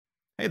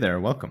Hey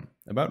there, welcome.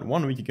 About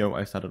 1 week ago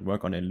I started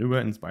work on a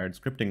Lua-inspired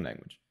scripting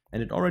language,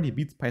 and it already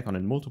beats Python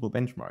in multiple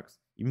benchmarks,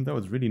 even though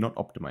it's really not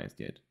optimized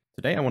yet.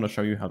 Today I want to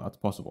show you how that's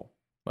possible.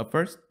 But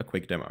first, a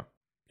quick demo.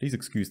 Please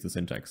excuse the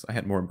syntax, I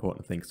had more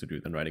important things to do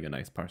than writing a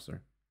nice parser.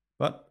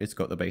 But it's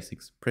got the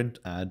basics: print,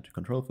 add,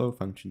 control flow,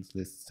 functions,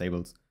 lists,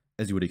 tables,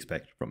 as you would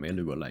expect from a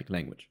Lua-like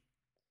language.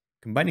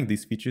 Combining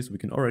these features, we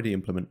can already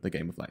implement the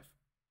game of life.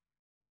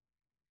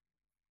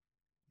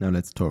 Now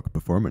let's talk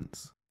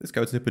performance. This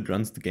code snippet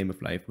runs the game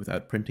of life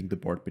without printing the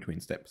board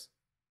between steps.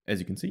 As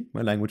you can see,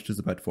 my language does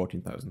about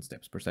 14,000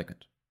 steps per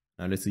second.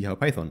 Now let's see how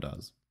Python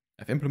does.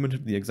 I've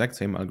implemented the exact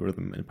same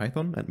algorithm in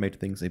Python and made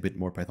things a bit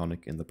more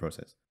Pythonic in the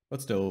process.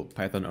 But still,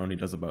 Python only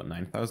does about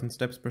 9,000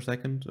 steps per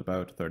second,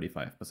 about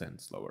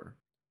 35% slower.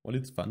 While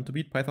it's fun to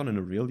beat Python in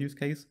a real use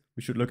case,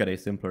 we should look at a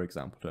simpler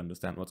example to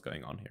understand what's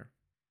going on here.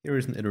 Here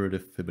is an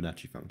iterative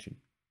Fibonacci function.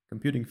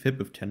 Computing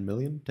fib of 10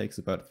 million takes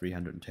about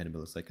 310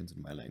 milliseconds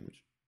in my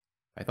language.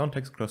 Python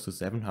takes close to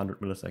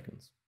 700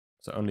 milliseconds,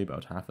 so only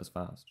about half as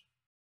fast.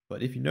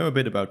 But if you know a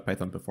bit about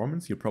Python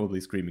performance, you're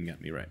probably screaming at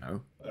me right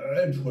now.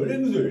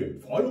 Entschuldigen Sie,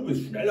 fahr du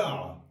bist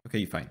schneller.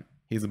 Okay, fine.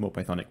 Here's a more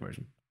Pythonic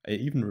version. I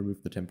even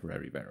removed the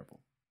temporary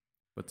variable.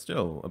 But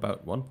still,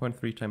 about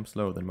 1.3 times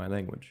slower than my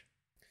language.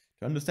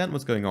 To understand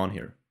what's going on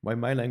here, why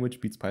my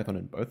language beats Python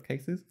in both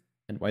cases,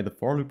 and why the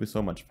for loop is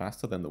so much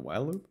faster than the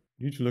while loop,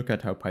 you need to look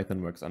at how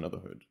Python works under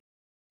the hood.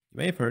 You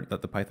may have heard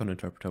that the Python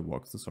interpreter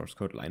walks the source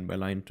code line by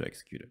line to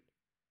execute it.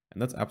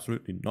 And that's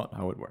absolutely not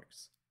how it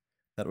works.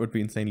 That would be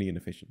insanely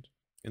inefficient.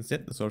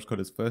 Instead, the source code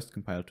is first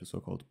compiled to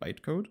so-called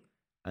bytecode,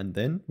 and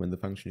then, when the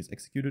function is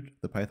executed,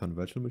 the Python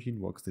virtual machine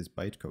walks this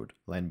bytecode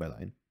line by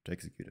line to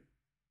execute it.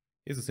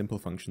 Here's a simple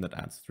function that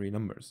adds 3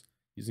 numbers.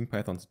 Using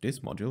Python's dis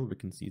module, we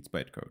can see its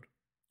bytecode.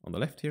 On the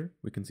left here,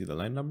 we can see the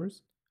line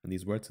numbers, and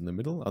these words in the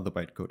middle are the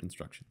bytecode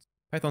instructions.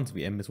 Python's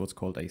VM is what's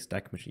called a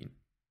stack machine.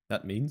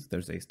 That means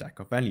there's a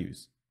stack of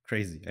values.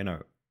 Crazy, I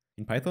know.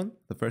 In Python,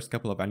 the first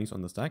couple of values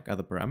on the stack are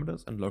the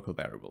parameters and local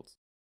variables.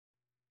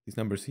 These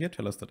numbers here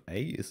tell us that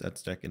A is at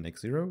stack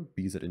index 0,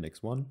 B is at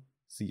index 1,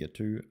 C at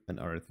 2, and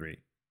R at 3.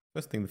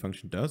 First thing the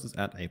function does is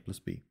add A plus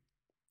B.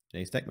 In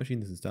a stack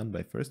machine, this is done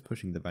by first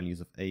pushing the values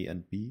of A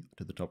and B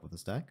to the top of the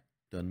stack,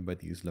 done by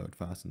these load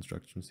fast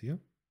instructions here.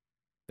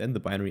 Then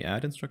the binary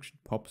add instruction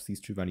pops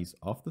these two values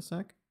off the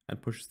stack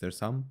and pushes their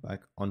sum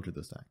back onto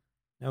the stack.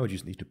 Now we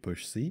just need to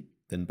push C,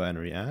 then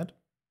binary add,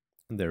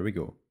 and there we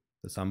go.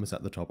 The sum is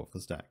at the top of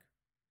the stack.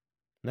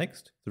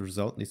 Next, the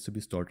result needs to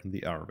be stored in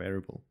the R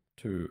variable.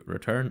 To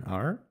return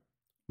R,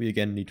 we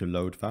again need to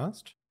load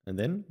fast, and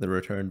then the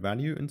return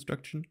value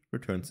instruction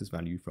returns this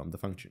value from the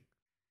function.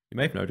 You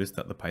may have noticed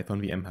that the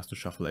Python VM has to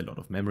shuffle a lot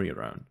of memory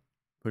around.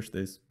 Push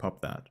this,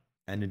 pop that.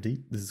 And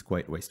indeed, this is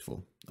quite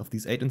wasteful. Of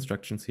these 8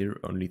 instructions here,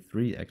 only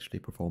 3 actually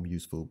perform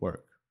useful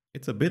work.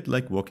 It's a bit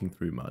like walking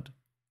through mud.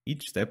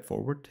 Each step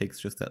forward takes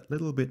just that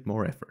little bit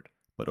more effort,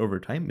 but over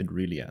time it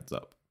really adds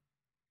up.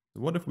 So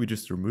what if we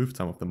just removed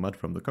some of the mud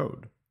from the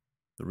code?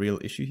 The real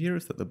issue here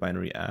is that the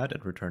binary add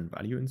and return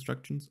value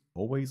instructions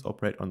always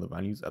operate on the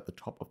values at the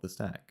top of the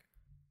stack.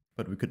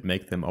 But we could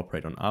make them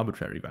operate on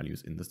arbitrary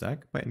values in the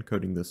stack by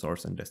encoding the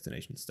source and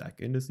destination stack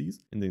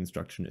indices in the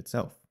instruction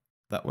itself.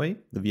 That way,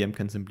 the VM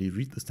can simply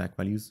read the stack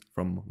values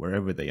from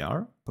wherever they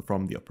are,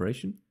 perform the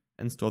operation,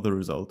 and store the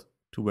result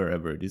to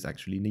wherever it is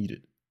actually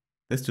needed.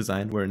 This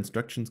design, where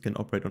instructions can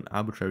operate on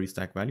arbitrary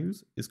stack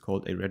values, is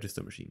called a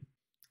register machine.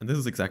 And this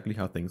is exactly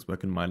how things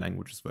work in my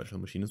language's virtual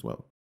machine as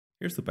well.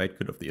 Here's the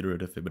bytecode of the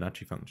iterative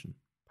Fibonacci function.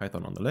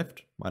 Python on the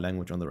left, my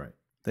language on the right.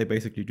 They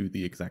basically do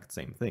the exact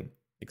same thing,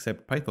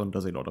 except Python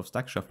does a lot of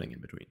stack shuffling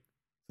in between.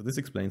 So this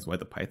explains why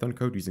the Python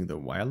code using the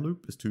while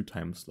loop is 2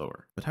 times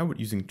slower. But how would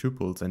using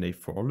tuples and a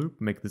for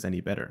loop make this any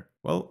better?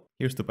 Well,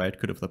 here's the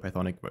bytecode of the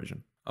Pythonic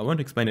version. I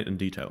won't explain it in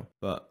detail,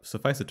 but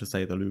suffice it to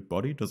say the loop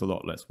body does a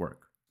lot less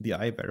work. The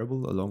I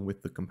variable along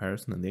with the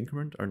comparison and the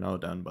increment are now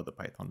done by the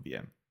Python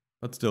VM.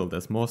 But still,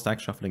 there's more stack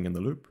shuffling in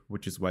the loop,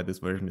 which is why this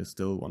version is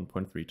still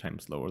 1.3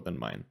 times slower than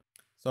mine.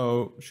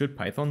 So, should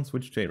Python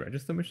switch to a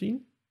register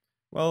machine?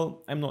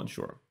 Well, I'm not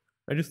sure.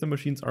 Register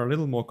machines are a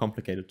little more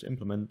complicated to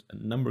implement,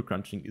 and number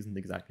crunching isn't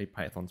exactly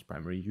Python's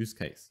primary use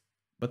case.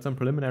 But some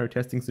preliminary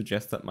testing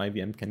suggests that my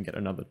VM can get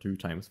another 2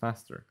 times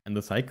faster, and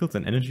the cycles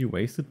and energy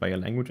wasted by a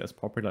language as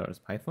popular as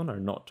Python are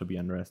not to be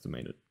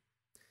underestimated.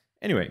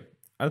 Anyway,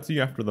 I'll see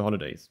you after the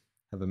holidays.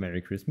 Have a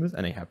Merry Christmas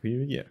and a Happy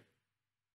New Year.